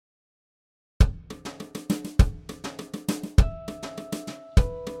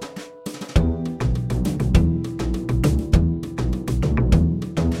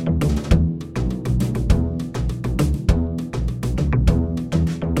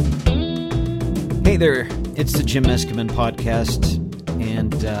Hey there, it's the Jim Meskimen Podcast,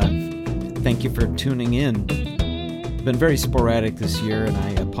 and thank you for tuning in. Been very sporadic this year, and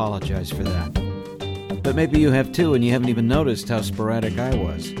I apologize for that. But maybe you have too, and you haven't even noticed how sporadic I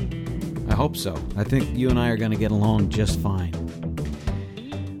was. I hope so. I think you and I are going to get along just fine.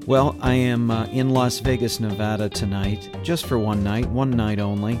 Well, I am in Las Vegas, Nevada tonight, just for one night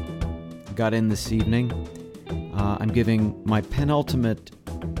only. Got in this evening. I'm giving my penultimate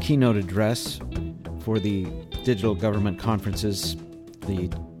keynote address for the digital government conferences, the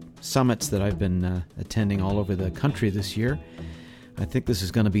summits that I've been attending all over the country this year. I think this is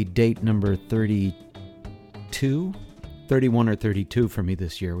going to be date number 31 or 32 for me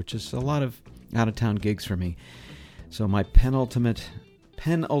this year, which is a lot of out-of-town gigs for me. So my penultimate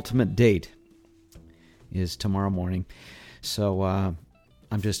date is tomorrow morning. So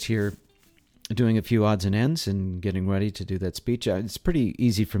I'm just here doing a few odds and ends and getting ready to do that speech. It's pretty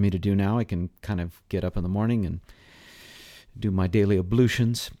easy for me to do now. I can kind of get up in the morning and do my daily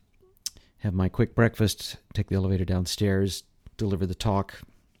ablutions, have my quick breakfast, take the elevator downstairs, deliver the talk,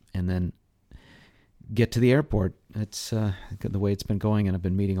 and then get to the airport. It's the way it's been going, and I've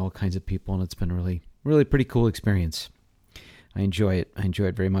been meeting all kinds of people, and it's been really, really pretty cool experience. I enjoy it. I enjoy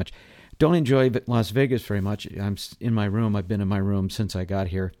it very much. Don't enjoy Las Vegas very much. I'm in my room. I've been in my room since I got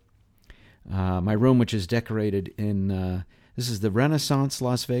here. My room, which is decorated in, this is the Renaissance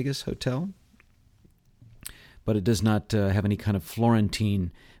Las Vegas Hotel, but it does not have any kind of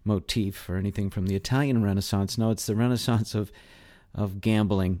Florentine motif or anything from the Italian Renaissance. No, it's the Renaissance of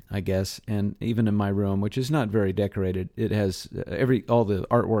gambling, I guess. And even in my room, which is not very decorated, it has all the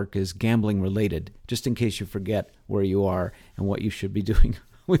artwork is gambling related, just in case you forget where you are and what you should be doing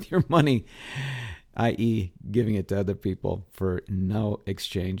with your money, i.e. giving it to other people for no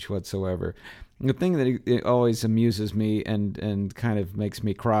exchange whatsoever. The thing that it always amuses me and kind of makes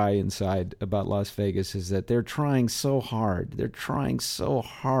me cry inside about Las Vegas is that they're trying so hard. They're trying so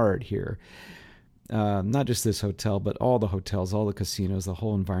hard here. Not just this hotel, but all the hotels, all the casinos, the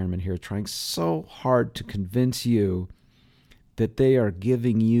whole environment here, trying so hard to convince you that they are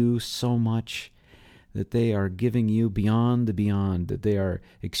giving you so much, that they are giving you beyond the beyond, that they are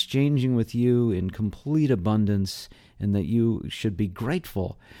exchanging with you in complete abundance, and that you should be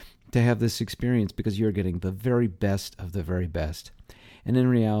grateful to have this experience because you're getting the very best of the very best. And in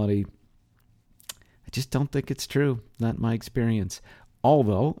reality, I just don't think it's true. Not my experience.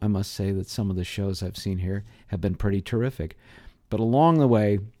 Although, I must say that some of the shows I've seen here have been pretty terrific. But along the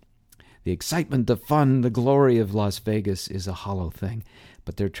way, the excitement, the fun, the glory of Las Vegas is a hollow thing.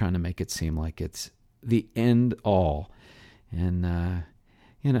 But they're trying to make it seem like it's the end all. And,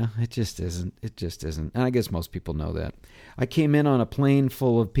 it just isn't. It just isn't. And I guess most people know that. I came in on a plane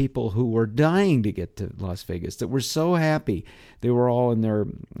full of people who were dying to get to Las Vegas, that were so happy. They were all in their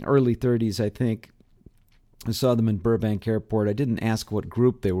early 30s, I think. I saw them in Burbank Airport. I didn't ask what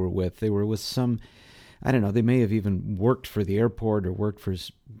group they were with. They were with some, I don't know, they may have even worked for the airport or worked for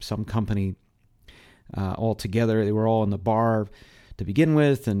some company all together. They were all in the bar to begin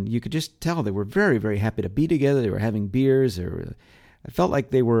with, and you could just tell they were very, very happy to be together. They were having beers. I felt like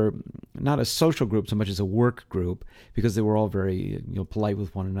they were not a social group so much as a work group because they were all very polite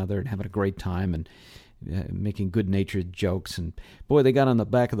with one another and having a great time and making good-natured jokes. And boy, they got on the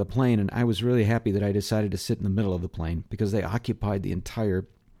back of the plane, and I was really happy that I decided to sit in the middle of the plane because they occupied the entire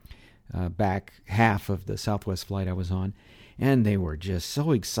back half of the Southwest flight I was on. And they were just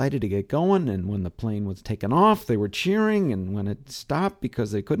so excited to get going. And when the plane was taken off, they were cheering. And when it stopped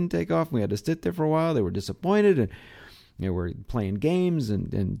because they couldn't take off, we had to sit there for a while. They were disappointed. And they were playing games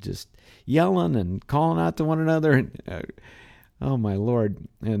and just yelling and calling out to one another. And oh, my Lord.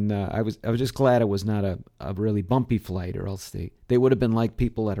 And I was just glad it was not a really bumpy flight, or else they would have been like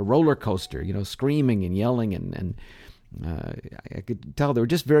people at a roller coaster, screaming and yelling. And I could tell they were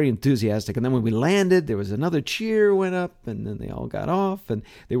just very enthusiastic. And then when we landed, there was another cheer went up, and then they all got off, and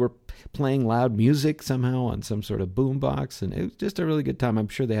they were playing loud music somehow on some sort of boombox, and it was just a really good time. I'm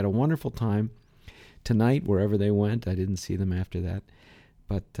sure they had a wonderful time tonight wherever they went. I didn't see them after that.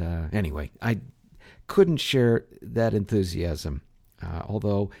 But anyway, I couldn't share that enthusiasm,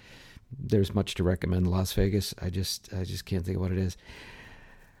 although there's much to recommend Las Vegas. I just can't think of what it is.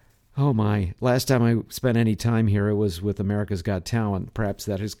 Oh my, last time I spent any time here, it was with America's Got Talent. Perhaps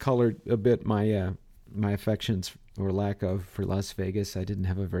that has colored a bit my affections or lack of for Las Vegas. I didn't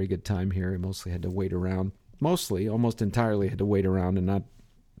have a very good time here. I mostly had to wait around. Almost entirely had to wait around and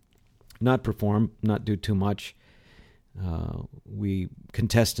not perform, not do too much. We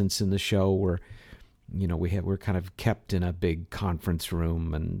contestants in the show were, we're kind of kept in a big conference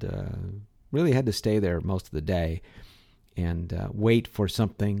room and really had to stay there most of the day and wait for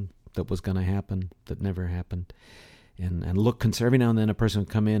something that was going to happen that never happened. And look concerned. Every now and then a person would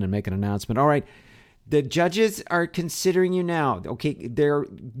come in and make an announcement. All right, the judges are considering you now. Okay,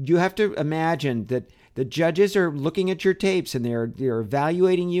 you have to imagine that the judges are looking at your tapes and they're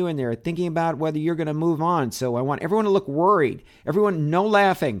evaluating you and they're thinking about whether you're going to move on. So I want everyone to look worried. Everyone, no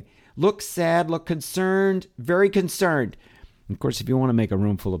laughing. Look sad, look concerned, very concerned. And of course, if you want to make a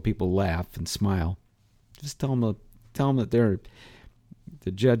room full of people laugh and smile, just tell them that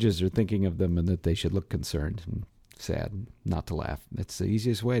the judges are thinking of them and that they should look concerned and sad, not to laugh. That's the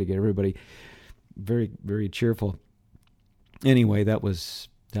easiest way to get everybody very, very cheerful. Anyway, that was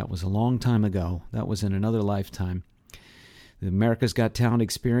a long time ago. That was in another lifetime. The America's Got Talent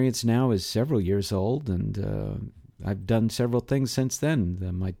experience now is several years old, and I've done several things since then.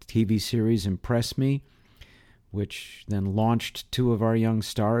 My TV series Impress Me, which then launched two of our young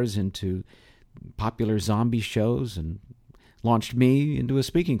stars into popular zombie shows and launched me into a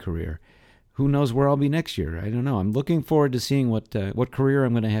speaking career. Who knows where I'll be next year? I don't know. I'm looking forward to seeing what career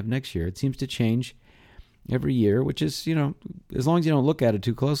I'm going to have next year. It seems to change every year, which is, as long as you don't look at it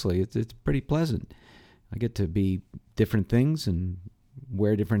too closely, it's pretty pleasant. I get to be different things and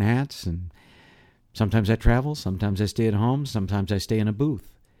wear different hats, and sometimes I travel, sometimes I stay at home, sometimes I stay in a booth.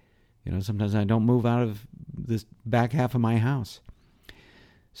 Sometimes I don't move out of this back half of my house.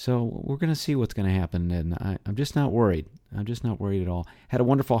 So we're going to see what's going to happen, and I'm just not worried. I'm just not worried at all. Had a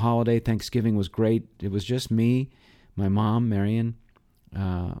wonderful holiday. Thanksgiving was great. It was just me, my mom, Marion,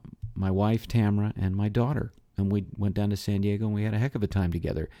 my wife, Tamara, and my daughter. And we went down to San Diego, and we had a heck of a time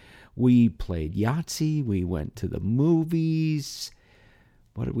together. We played Yahtzee. We went to the movies.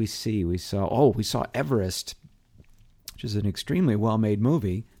 What did we see? We saw Everest, which is an extremely well-made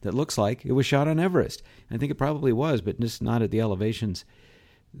movie that looks like it was shot on Everest. And I think it probably was, but just not at the elevations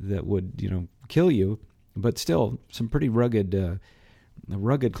that would, kill you. But still, some pretty rugged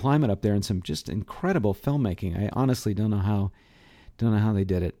climate up there, and some just incredible filmmaking. I honestly don't know how they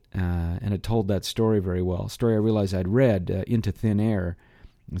did it, and it told that story very well. A story I realized I'd read, Into Thin Air.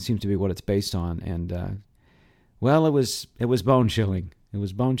 It seems to be what it's based on, and it was bone chilling. It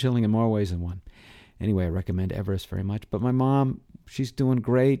was bone chilling in more ways than one. Anyway, I recommend Everest very much. But my mom, she's doing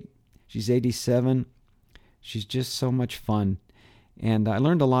great. She's 87. She's just so much fun. And I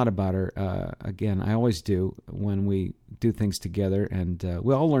learned a lot about her. Again, I always do when we do things together. And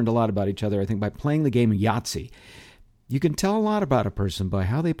we all learned a lot about each other, I think, by playing the game of Yahtzee. You can tell a lot about a person by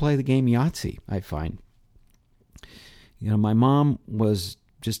how they play the game Yahtzee, I find. My mom was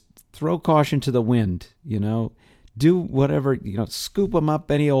just throw caution to the wind, do whatever, scoop them up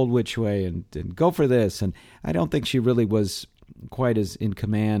any old which way and go for this. And I don't think she really was quite as in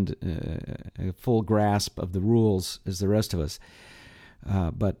command, a full grasp of the rules as the rest of us.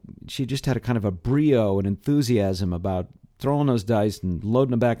 But she just had a kind of a brio and enthusiasm about throwing those dice and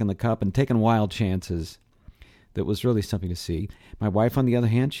loading them back in the cup and taking wild chances. That was really something to see. My wife, on the other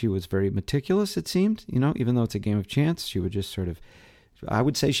hand, she was very meticulous, it seemed. Even though it's a game of chance, she would just sort of, I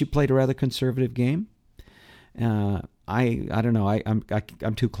would say she played a rather conservative game. I don't know.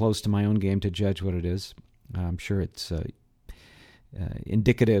 I'm too close to my own game to judge what it is. I'm sure it's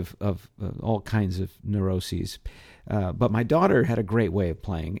indicative of all kinds of neuroses. But my daughter had a great way of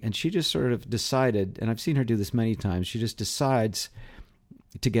playing, and she just sort of decided, and I've seen her do this many times, she just decides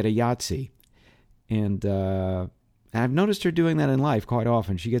to get a Yahtzee. And I've noticed her doing that in life quite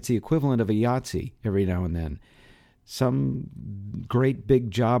often. She gets the equivalent of a Yahtzee every now and then. Some great big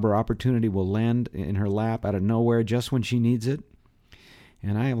job or opportunity will land in her lap out of nowhere just when she needs it.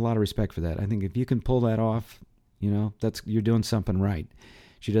 And I have a lot of respect for that. I think if you can pull that off, you're doing something right.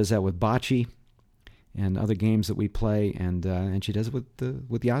 She does that with bocce and other games that we play, and she does it with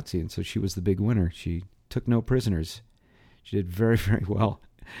Yahtzee. And so she was the big winner. She took no prisoners. She did very, very well.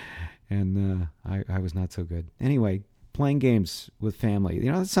 And I was not so good. Anyway, playing games with family.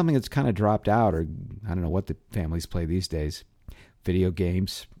 That's something that's kind of dropped out, or I don't know what the families play these days. Video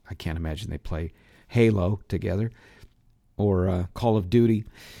games. I can't imagine they play Halo together or Call of Duty.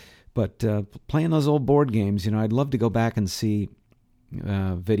 But playing those old board games, I'd love to go back and see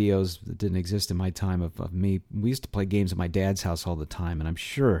videos that didn't exist in my time of me. We used to play games at my dad's house all the time, and I'm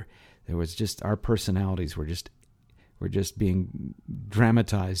sure there was just, our personalities were just being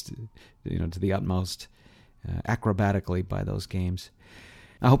dramatized, to the utmost, acrobatically by those games.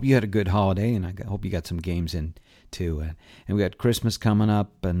 I hope you had a good holiday, and I hope you got some games in too. And we got Christmas coming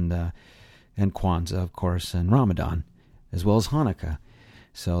up, and Kwanzaa, of course, and Ramadan, as well as Hanukkah.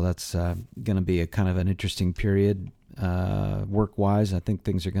 So that's going to be a kind of an interesting period, work-wise. I think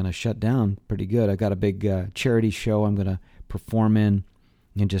things are going to shut down pretty good. I got a big charity show I'm going to perform in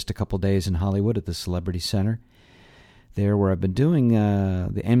just a couple days in Hollywood at the Celebrity Center. there where I've been doing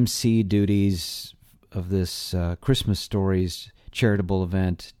the MC duties of this Christmas Stories charitable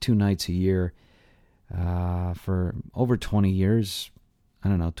event 2 nights a year for over 20 years. I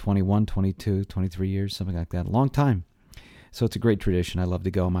don't know, 21, 22, 23 years, something like that. A long time. So it's a great tradition. I love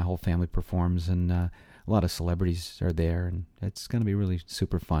to go. My whole family performs, and a lot of celebrities are there, and it's going to be really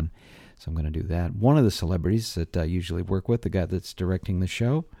super fun. So I'm going to do that. One of the celebrities that I usually work with, the guy that's directing the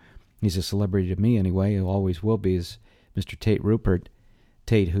show, he's a celebrity to me anyway, who always will be, is Mr. Tate Rupert.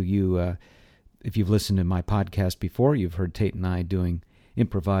 Tate, who you, if you've listened to my podcast before, you've heard Tate and I doing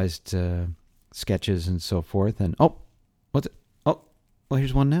improvised sketches and so forth. And, what's it? Oh, well,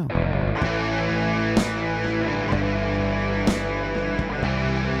 here's one now.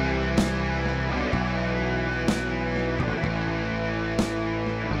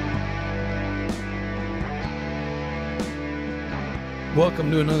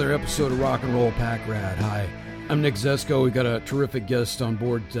 Welcome to another episode of Rock and Roll Pack Rat. Hi, I'm Nick Zesko. We got a terrific guest on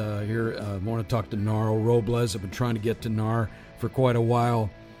board here. I want to talk to Nar Robles. I've been trying to get to Nar for quite a while.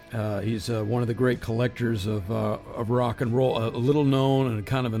 He's one of the great collectors of rock and roll, a little known and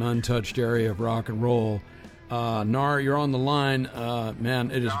kind of an untouched area of rock and roll. Nar, you're on the line,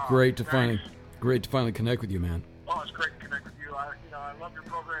 man. It is great to finally connect with you, man. Oh, it's great to connect with you. I love your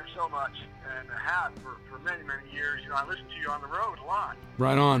program so much, and have for many years. I listen to you on the road a lot.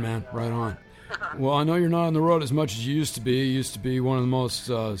 Right on, man. Right on. Well, I know you're not on the road as much as you used to be. You used to be one of the most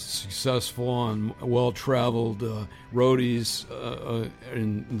successful and well-traveled roadies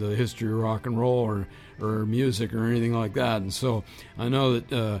in the history of rock and roll or music or anything like that. And so I know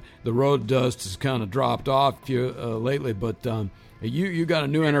that the road dust has kind of dropped off you lately, but you got a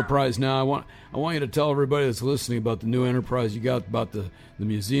new enterprise now. I want you to tell everybody that's listening about the new enterprise you got, about the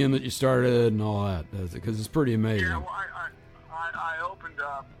museum that you started and all that, because it's pretty amazing. Yeah, well, I opened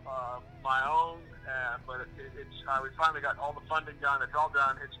up my own, but we finally got all the funding done. It's all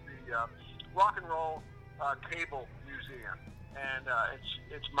done. It's the Rock and Roll Cable Museum, and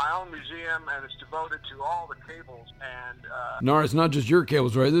it's my own museum, and it's devoted to all the cables. And Nar, it's not just your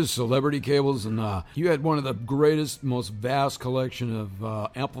cables, right? This is celebrity cables, and you had one of the greatest, most vast collection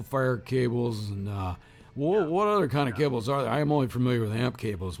of amplifier cables. And what other kind of cables are there? I am only familiar with amp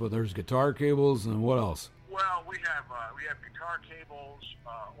cables, but there's guitar cables, and what else? Well, we have guitar cables,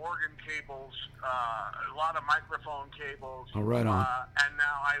 organ cables, a lot of microphone cables. Oh, right on. And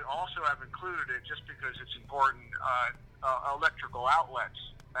now I also have included it, just because it's important, electrical outlets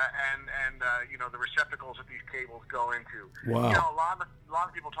and the receptacles that these cables go into. Wow. A lot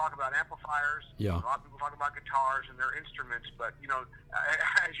of people talk about amplifiers. Yeah. A lot of people talk about guitars and their instruments, but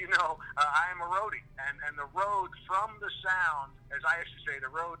as you know, I am a roadie, and the road from the sound, as I used to say,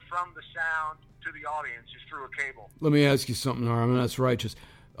 the road from the sound to the audience is through a cable. Let me ask you something, Nar. I mean, that's righteous.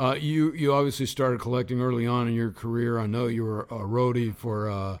 You obviously started collecting early on in your career. I know you were a roadie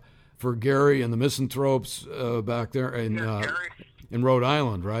for Gary and the Misanthropes back there in Rhode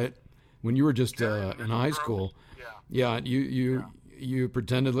Island, right? When you were just in high school. Yeah. You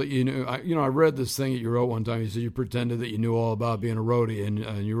pretended that you knew. I read this thing that you wrote one time. You said you pretended that you knew all about being a roadie,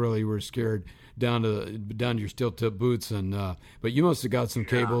 and you really were scared down to your steel tip boots. And but you must have got some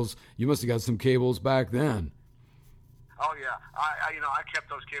cables. You must have got some cables back then. Oh yeah, I kept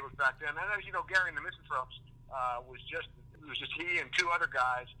those cables back then. And as you know, Gary and the Misanthropes was just he and two other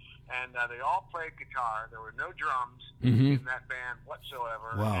guys, and they all played guitar. There were no drums in that band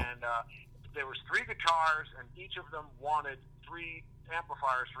whatsoever. Wow. And there was 3 guitars, and each of them wanted 3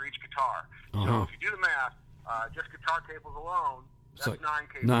 amplifiers for each guitar. So if you do the math, just guitar cables alone, that's like 9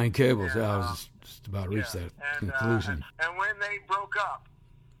 cables. 9 cables. And, I was just about to reach that conclusion. And when they broke up,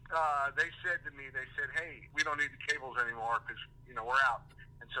 they said to me, hey, we don't need the cables anymore because, we're out.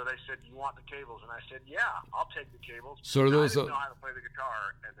 And so they said, you want the cables? And I said, yeah, I'll take the cables. So those I didn't know how to play the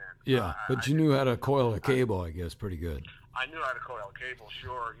guitar. And then but you knew how to coil a cable, I guess, pretty good. I knew how to coil a cable,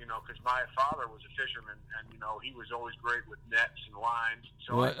 sure, because my father was a fisherman, and, he was always great with nets and lines.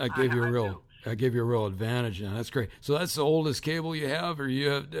 So well, I gave you a real advantage, and that's great. So that's the oldest cable you have, or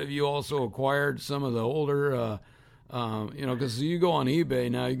have you also acquired some of the older, because you go on eBay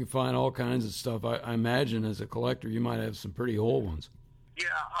now, you can find all kinds of stuff. I imagine as a collector, you might have some pretty old ones. Yeah,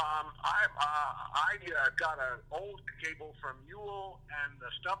 I got an old cable from Ewell and the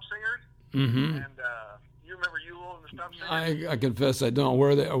Stump Singers, and you remember Ewell and the Stump Singers? I confess I don't.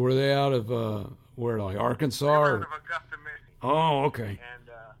 Were they out of like Arkansas? They were out of Augusta, Michigan. Oh, okay.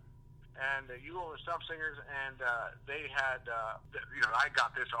 And Ewell and the Stump Singers, and they had, I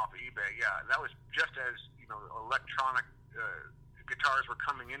got this off of eBay. Yeah, that was just as electronic guitars were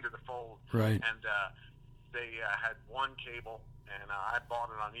coming into the fold, right? And they had one cable, and I bought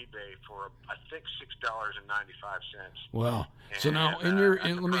it on eBay for I think $6.95. Wow. So now in your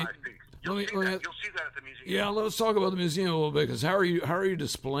you'll see that at the museum. Yeah, let's talk about the museum a little bit, because how are you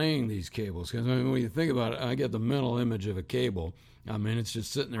displaying these cables? Because when you think about it, I get the mental image of a cable. I mean, it's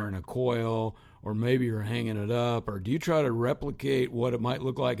just sitting there in a coil, or maybe you're hanging it up, or do you try to replicate what it might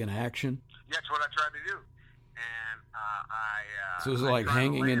look like in action? That's what I try to do. And so is it like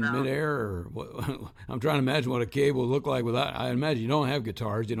hanging in midair, or what? I'm trying to imagine what a cable would look like without. I imagine you don't have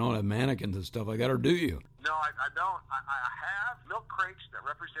guitars, you don't have mannequins and stuff like that, or do you? No, I don't. I have milk crates that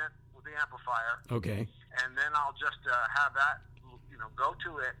represent the amplifier. Okay. And then I'll just have that, go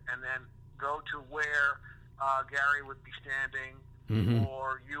to it, and then go to where Gary would be standing,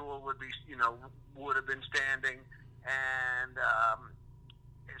 or Ewell would have been standing, and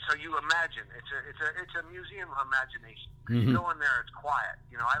so you imagine it's a museum of imagination. You go in there, it's quiet.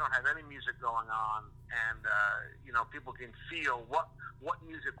 I don't have any music going on, and people can feel what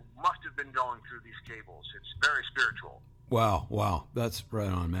music must have been going through these cables. It's very spiritual. Wow, that's right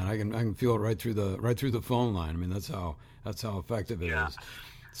on, man. I can feel it right through the phone line. I mean, that's how effective it is.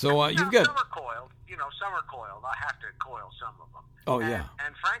 So you've got some are coiled. Some are coiled. I have to coil some of them. Oh, yeah.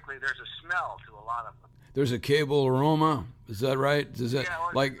 And frankly, there's a smell to a lot of them. There's a cable aroma. Is that right? Is that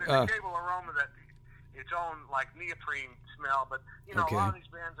there's a cable aroma that its own like neoprene smell. But a lot of these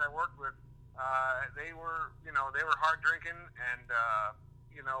bands I worked with, they were hard drinking, and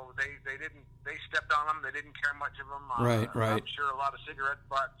they stepped on them. They didn't care much of them. Right. I'm sure a lot of cigarette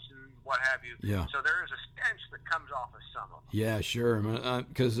butts and what have you. Yeah. So there is a stench that comes off of some of them. Yeah, sure.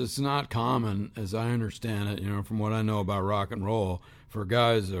 Because it's not common, as I understand it, from what I know about rock and roll, for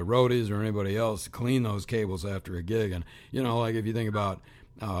guys, roadies or anybody else, to clean those cables after a gig. And, like if you think about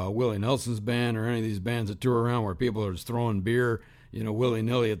Willie Nelson's band or any of these bands that tour around where people are just throwing beer,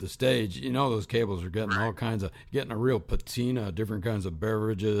 willy-nilly at the stage, those cables are getting all kinds of, getting a real patina, different kinds of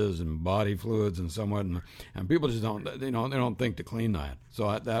beverages and body fluids and somewhat, and people just don't, they don't think to clean that.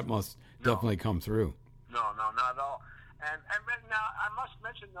 So that must definitely come through. No, not at all. And now I must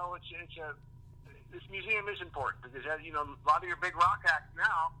mention though, this museum is important because a lot of your big rock acts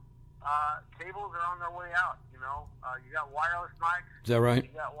now, cables are on their way out. You got wireless mics. Is that right? You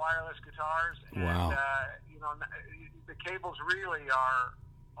got wireless guitars. Wow. And the cables really are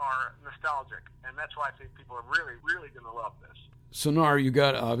nostalgic, and that's why I think people are really, really going to love this. So, Nar, you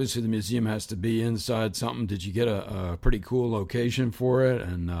got, obviously the museum has to be inside something. Did you get a pretty cool location for it,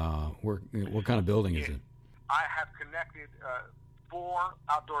 and what kind of building is it? I have connected 4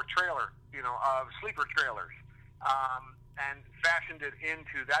 outdoor sleeper trailers, and fashioned it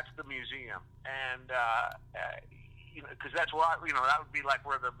into, that's the museum. And, because that's why, that would be like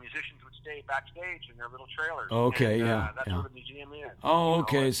where the musicians would stay backstage in their little trailers. Okay, and, yeah. That's where the museum is. Oh,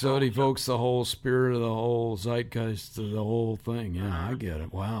 okay. So it evokes the whole spirit of the whole zeitgeist of the whole thing. Yeah, I get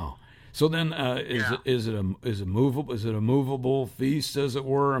it. Wow. So then, is it a movable feast, as it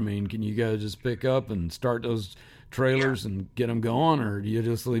were? I mean, can you guys just pick up and start those trailers and get them going, or do you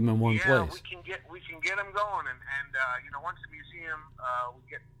just leave them in one place? Yeah, we can get them going, and once the museum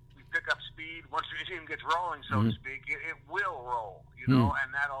we pick up speed. Once the museum gets rolling, so to speak, it will roll,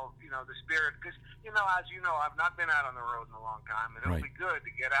 and that'll, the spirit, because, as you know, I've not been out on the road in a long time, and it'll be good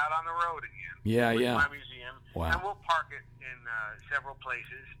to get out on the road again. Yeah, with my museum. Wow. And we'll park it in several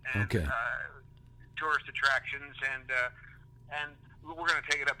places, and tourist attractions, and we're going to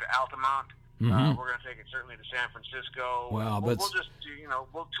take it up to Altamont. We're going to take it certainly to San Francisco. Wow, we'll just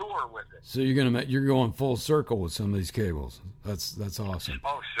we'll tour with it. So you're going full circle with some of these cables. That's awesome.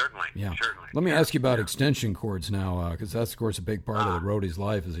 Oh, certainly. Yeah, certainly. Let me ask you about extension cords now, because that's of course a big part of the roadie's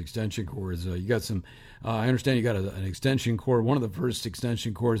life is extension cords. You got some. I understand you got an extension cord. One of the first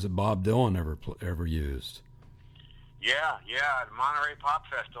extension cords that Bob Dylan ever used. Yeah, at Monterey Pop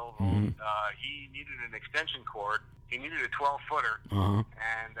Festival, he needed an extension cord. He needed a 12-footer,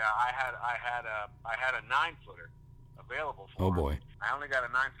 and I had a 9-footer available for him. Oh boy! I only got a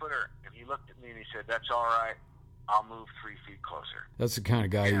 9-footer, and he looked at me and he said, "That's all right. I'll move 3 feet closer." That's the kind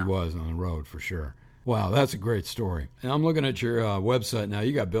of guy he was on the road for sure. Wow, that's a great story. And I'm looking at your website now.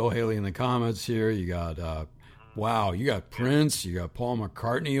 You got Bill Haley in the comments here. You got you got Prince. You got Paul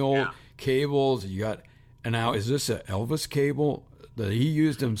McCartney old cables. You got, and now is this an Elvis cable that he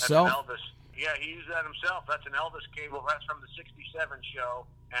used himself? That's an Elvis. Yeah, he used that himself. That's an Elvis cable. That's from the '67 show.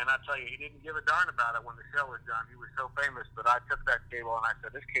 And I tell you, he didn't give a darn about it when the show was done. He was so famous. But I took that cable and I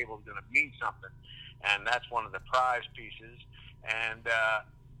said, this cable is going to mean something. And that's one of the prize pieces. And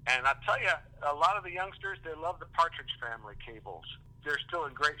I tell you, a lot of the youngsters, they love the Partridge Family cables. They're still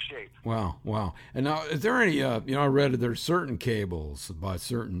in great shape. Wow. And now, is there any, I read there's certain cables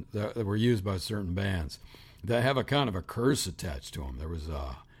that were used by certain bands. They have a kind of a curse attached to them. There was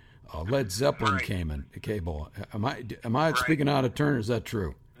a Led Zeppelin cable. Am I speaking out of turn? Or is that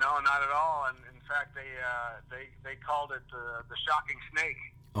true? No, not at all. And in fact, they called it the shocking snake.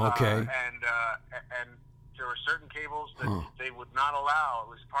 Okay. And there were certain cables that they would not allow. It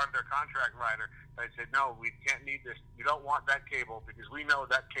was part of their contract rider. They said, no, we can't need this. We don't want that cable because we know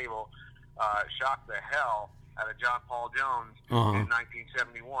that cable shocked the hell out of John Paul Jones in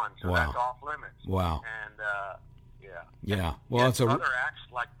 1971. So that's off limits. Wow. And yeah. Well, that's other acts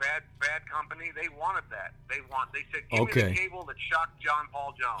like Bad Company. They wanted that. They said, give me the cable that shocked John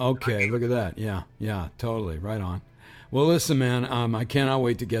Paul Jones. Okay, look at that. Yeah, totally. Right on. Well, listen, man. I cannot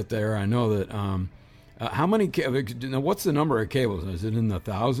wait to get there. I know that. How many? What's the number of cables? Is it in the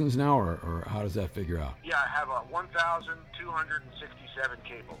thousands now, or how does that figure out? Yeah, I have 1,267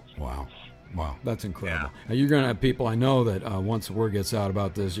 cables. Wow, that's incredible. Yeah. Now, you're going to have people, I know that once the word gets out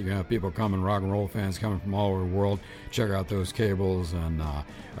about this, you're going to have people coming, rock and roll fans coming from all over the world, check out those cables, and I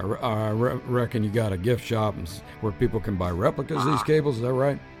reckon you got a gift shop where people can buy replicas of these cables, is that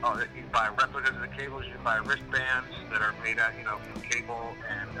right? Oh, you can buy replicas of the cables, you can buy wristbands that are made out, from cable,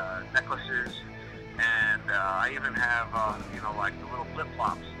 and necklaces, and I even have, like the little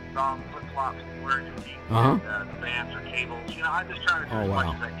flip-flops. Thong flip-flops you wear in your feet, and the bands or cables. I'm just trying to do as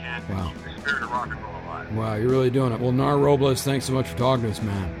much as I can to keep the spirit of rock and roll alive. Wow, you're really doing it. Well, Nar Robles, thanks so much for talking to us,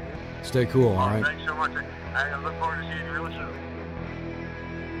 man. Stay cool, all right? Thanks so much. I look forward to seeing you real soon.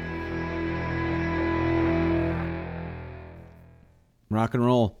 Rock and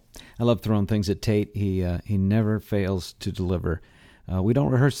roll. I love throwing things at Tate. He never fails to deliver. We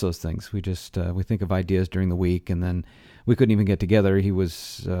don't rehearse those things. We just we think of ideas during the week, and then we couldn't even get together. He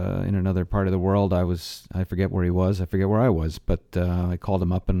was in another part of the world. I forget where he was. I forget where I was. But I called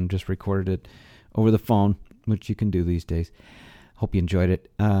him up and just recorded it over the phone, which you can do these days. Hope you enjoyed it.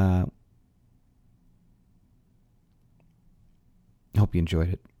 Hope you enjoyed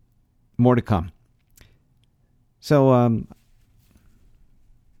it. More to come. So,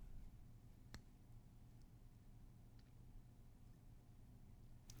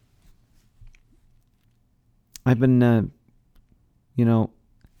 I've been,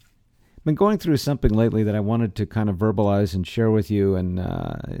 been going through something lately that I wanted to kind of verbalize and share with you, and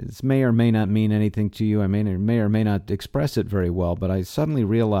it may or may not mean anything to you. I may or may not express it very well, but I suddenly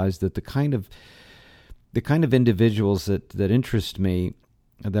realized that the kind of individuals that interest me,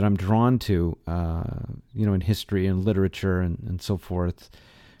 that I'm drawn to, in history and literature and so forth,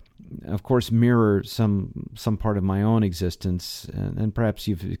 of course, mirror some part of my own existence, and perhaps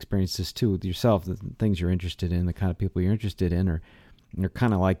you've experienced this too with yourself. The things you're interested in, the kind of people you're interested in, are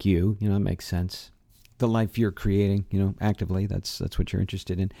kind of like you. That makes sense. The life you're creating, actively. That's what you're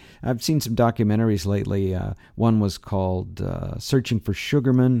interested in. I've seen some documentaries lately. One was called "Searching for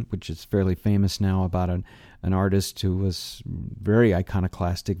Sugarman," which is fairly famous now, about an artist who was very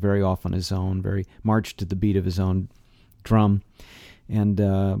iconoclastic, very off on his own, very marched to the beat of his own drum. And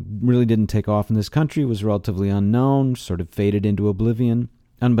really didn't take off in this country, was relatively unknown, sort of faded into oblivion.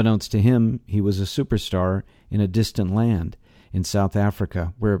 Unbeknownst to him, he was a superstar in a distant land in South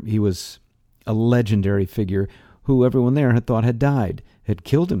Africa, where he was a legendary figure who everyone there had thought had died, had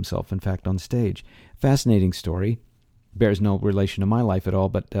killed himself, in fact, on stage. Fascinating story. Bears no relation to my life at all,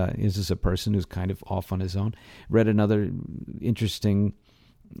 but is a person who's kind of off on his own. Read another interesting...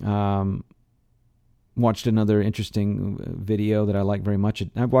 Watched another interesting video that I like very much.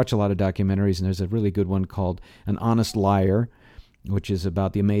 I watch a lot of documentaries, and there's a really good one called An Honest Liar, which is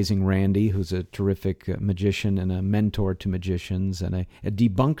about the amazing Randy, who's a terrific magician and a mentor to magicians, and a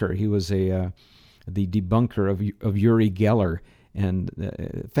debunker. He was the debunker of Uri Geller,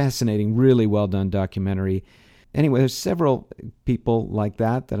 and fascinating, really well done documentary. Anyway, there's several people like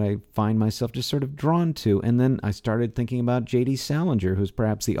that I find myself just sort of drawn to. And then I started thinking about J.D. Salinger, who's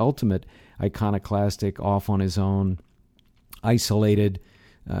perhaps the ultimate iconoclastic, off on his own, isolated,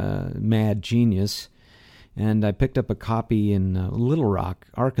 mad genius. And I picked up a copy in Little Rock,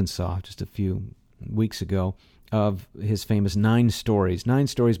 Arkansas, just a few weeks ago, of his famous 9 Stories. 9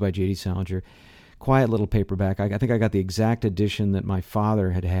 Stories by J.D. Salinger. Quiet little paperback. I think I got the exact edition that my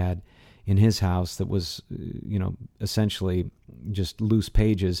father had in his house that was, essentially just loose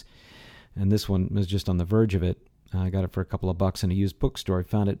pages. And this one was just on the verge of it. I got it for a couple of bucks in a used bookstore. I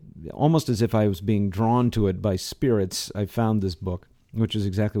found it almost as if I was being drawn to it by spirits. I found this book, which is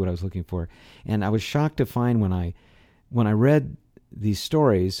exactly what I was looking for. And I was shocked to find when I read these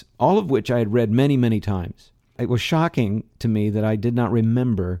stories, all of which I had read many, many times, it was shocking to me that I did not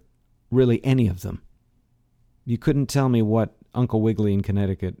remember really any of them. You couldn't tell me what Uncle Wiggily in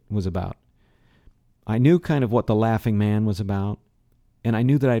Connecticut was about. I knew kind of what The Laughing Man was about, And I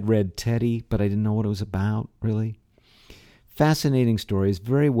knew that I'd read Teddy, but I didn't know what it was about, really. Fascinating stories,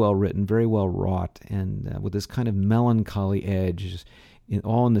 very well written, very well wrought, and with this kind of melancholy edge,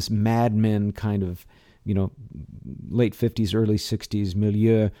 all in this Mad Men kind of, late 50s, early 60s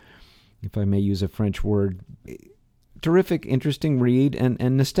milieu, if I may use a French word. Terrific, interesting read,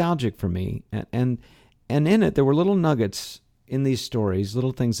 and nostalgic for me. And in it, there were little nuggets in these stories,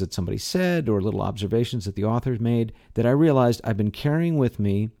 little things that somebody said or little observations that the authors made that I realized I've been carrying with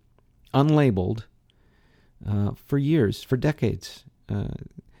me, unlabeled, for years, for decades.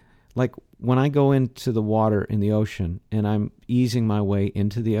 Like when I go into the water in the ocean and I'm easing my way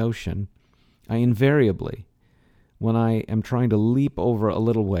into the ocean, I invariably, when I am trying to leap over a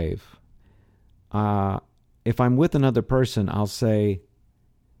little wave, if I'm with another person, I'll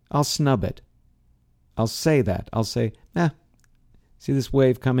snub it. I'll say that. I'll say, see this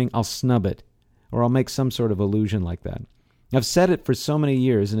wave coming? I'll snub it. Or I'll make some sort of allusion like that. I've said it for so many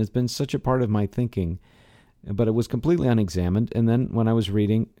years, and it's been such a part of my thinking, but it was completely unexamined. And then when I was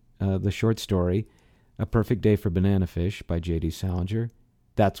reading the short story, A Perfect Day for Banana Fish by J.D. Salinger,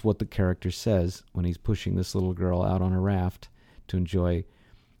 that's what the character says when he's pushing this little girl out on a raft to enjoy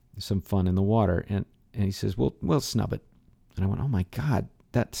some fun in the water. And he says, we'll snub it. And I went, oh my God,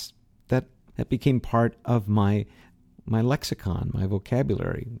 that became part of my lexicon, my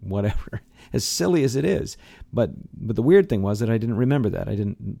vocabulary, whatever, as silly as it is. But the weird thing was that I didn't remember that. I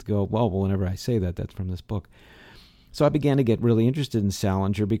didn't go, well, whenever I say that, that's from this book. So I began to get really interested in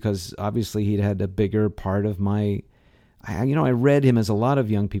Salinger because obviously he'd had a bigger part of I read him as a lot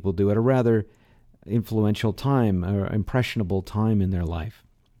of young people do at a rather influential time or impressionable time in their life.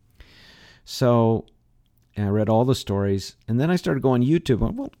 So I read all the stories, and then I started going on YouTube.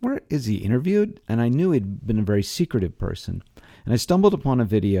 Well, where is he interviewed? And I knew he'd been a very secretive person. And I stumbled upon a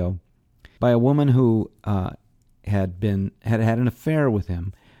video by a woman who had had an affair with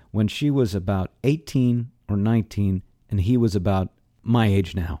him when she was about 18 or 19, and he was about my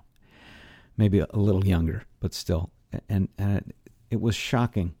age now, maybe a little younger, but still. And it was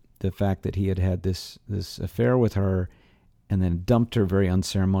shocking, the fact that he had this affair with her and then dumped her very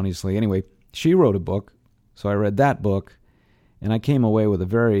unceremoniously. Anyway, she wrote a book. So I read that book, and I came away with a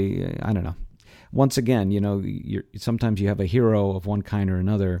very, I don't know. Once again, sometimes you have a hero of one kind or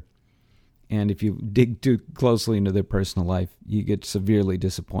another, and if you dig too closely into their personal life, you get severely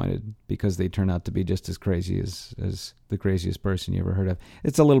disappointed because they turn out to be just as crazy as the craziest person you ever heard of.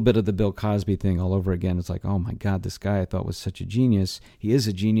 It's a little bit of the Bill Cosby thing all over again. It's like, oh my God, this guy I thought was such a genius. He is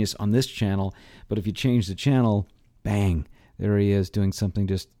a genius on this channel, but if you change the channel, bang, there he is doing something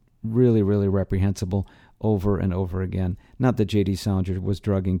just really, really reprehensible over and over again. Not that J.D. Salinger was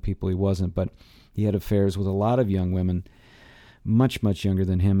drugging people, he wasn't, but he had affairs with a lot of young women, much, much younger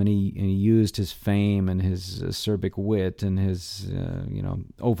than him, and he used his fame and his acerbic wit and his,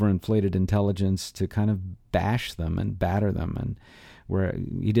 overinflated intelligence to kind of bash them and batter them, and where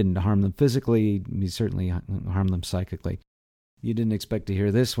he didn't harm them physically, he certainly harmed them psychically. You didn't expect to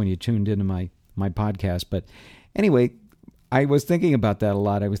hear this when you tuned into my podcast, but anyway, I was thinking about that a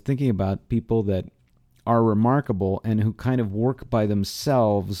lot. I was thinking about people that are remarkable and who kind of work by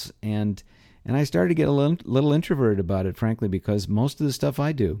themselves, and I started to get a little introverted about it, frankly, because most of the stuff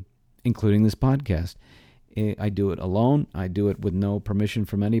I do, including this podcast, I do it alone. I do it with no permission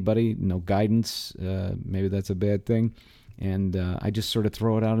from anybody, no guidance. Maybe that's a bad thing. And I just sort of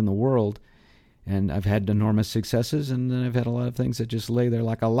throw it out in the world. And I've had enormous successes, and then I've had a lot of things that just lay there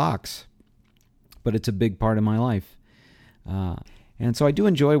like a lox. But it's a big part of my life. And so I do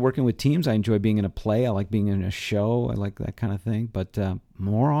enjoy working with teams. I enjoy being in a play. I like being in a show. I like that kind of thing. But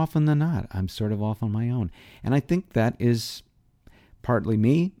more often than not, I'm sort of off on my own. And I think that is partly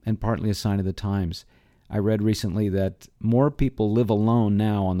me and partly a sign of the times. I read recently that more people live alone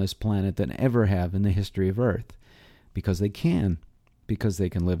now on this planet than ever have in the history of Earth. Because they can. Because they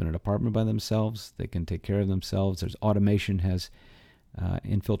can live in an apartment by themselves. They can take care of themselves. Automation has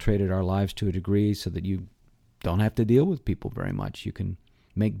infiltrated our lives to a degree so that you don't have to deal with people very much. You can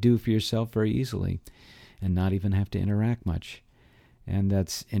make do for yourself very easily and not even have to interact much. And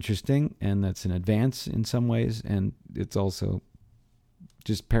that's interesting, and that's an advance in some ways, and it's also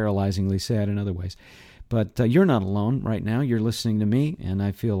just paralyzingly sad in other ways. But you're not alone right now. You're listening to me, and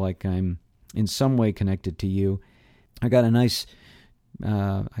I feel like I'm in some way connected to you. I got a nice,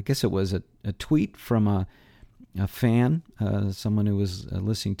 I guess it was a tweet from a fan, someone who was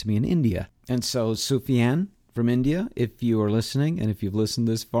listening to me in India. And so, Sufyan from India, if you are listening, and if you've listened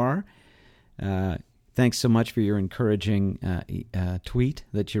this far, thanks so much for your encouraging tweet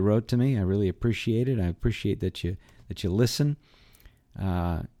that you wrote to me. I really appreciate it. I appreciate that you listen,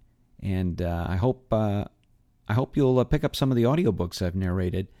 and I hope I hope you'll pick up some of the audiobooks I've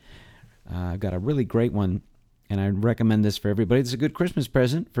narrated. I've got a really great one, and I recommend this for everybody. It's a good Christmas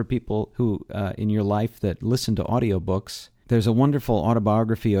present for people who in your life that listen to audiobooks. There's a wonderful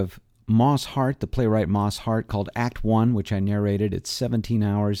autobiography of Moss Hart, the playwright Moss Hart, called Act One, which I narrated. It's 17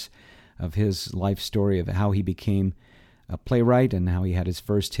 hours of his life story of how he became a playwright and how he had his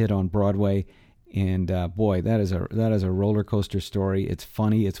first hit on Broadway. And boy, that is a roller coaster story. It's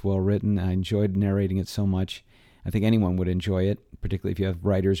funny. It's well written. I enjoyed narrating it so much. I think anyone would enjoy it, particularly if you have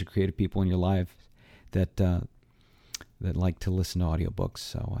writers or creative people in your life that like to listen to audiobooks.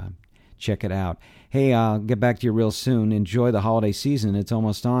 So check it out. Hey, I'll get back to you real soon. Enjoy the holiday season. It's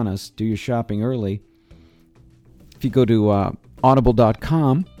almost on us. Do your shopping early. If you go to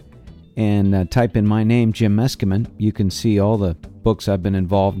audible.com and type in my name, Jim Meskimen, you can see all the books I've been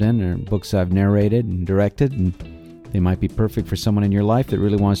involved in or books I've narrated and directed, and they might be perfect for someone in your life that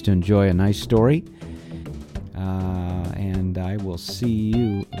really wants to enjoy a nice story. And I will see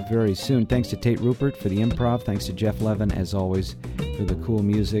you very soon. Thanks to Tate Rupert for the improv. Thanks to Jeff Levin, as always, for the cool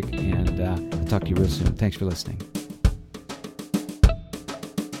music. And I'll talk to you real soon. Thanks for listening.